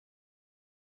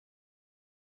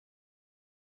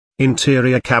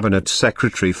Interior Cabinet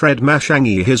Secretary Fred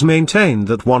Matiangi has maintained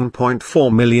that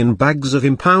 1.4 million bags of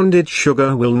impounded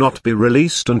sugar will not be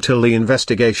released until the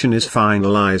investigation is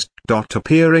finalized.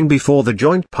 Appearing before the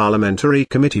Joint Parliamentary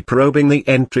Committee probing the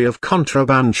entry of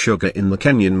contraband sugar in the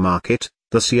Kenyan market,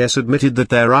 the CS admitted that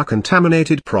there are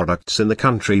contaminated products in the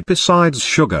country besides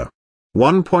sugar.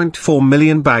 1.4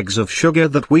 million bags of sugar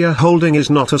that we are holding is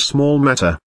not a small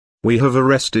matter. We have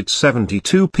arrested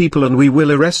 72 people and we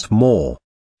will arrest more.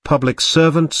 Public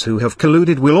servants who have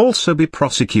colluded will also be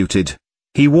prosecuted,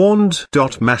 he warned.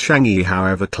 Matiangi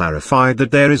however clarified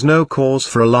that there is no cause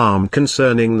for alarm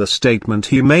concerning the statement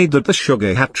he made that the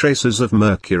sugar had traces of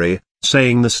mercury,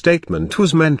 saying the statement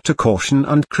was meant to caution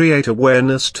and create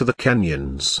awareness to the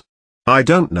Kenyans. I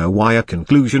don't know why a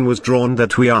conclusion was drawn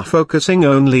that we are focusing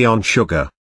only on sugar.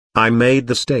 I made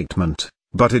the statement,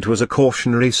 but it was a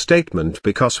cautionary statement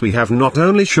because we have not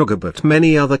only sugar but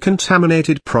many other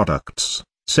contaminated products,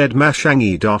 said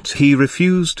Matiangi. He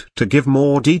refused to give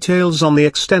more details on the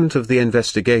extent of the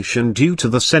investigation due to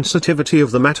the sensitivity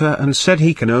of the matter and said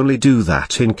he can only do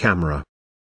that in camera.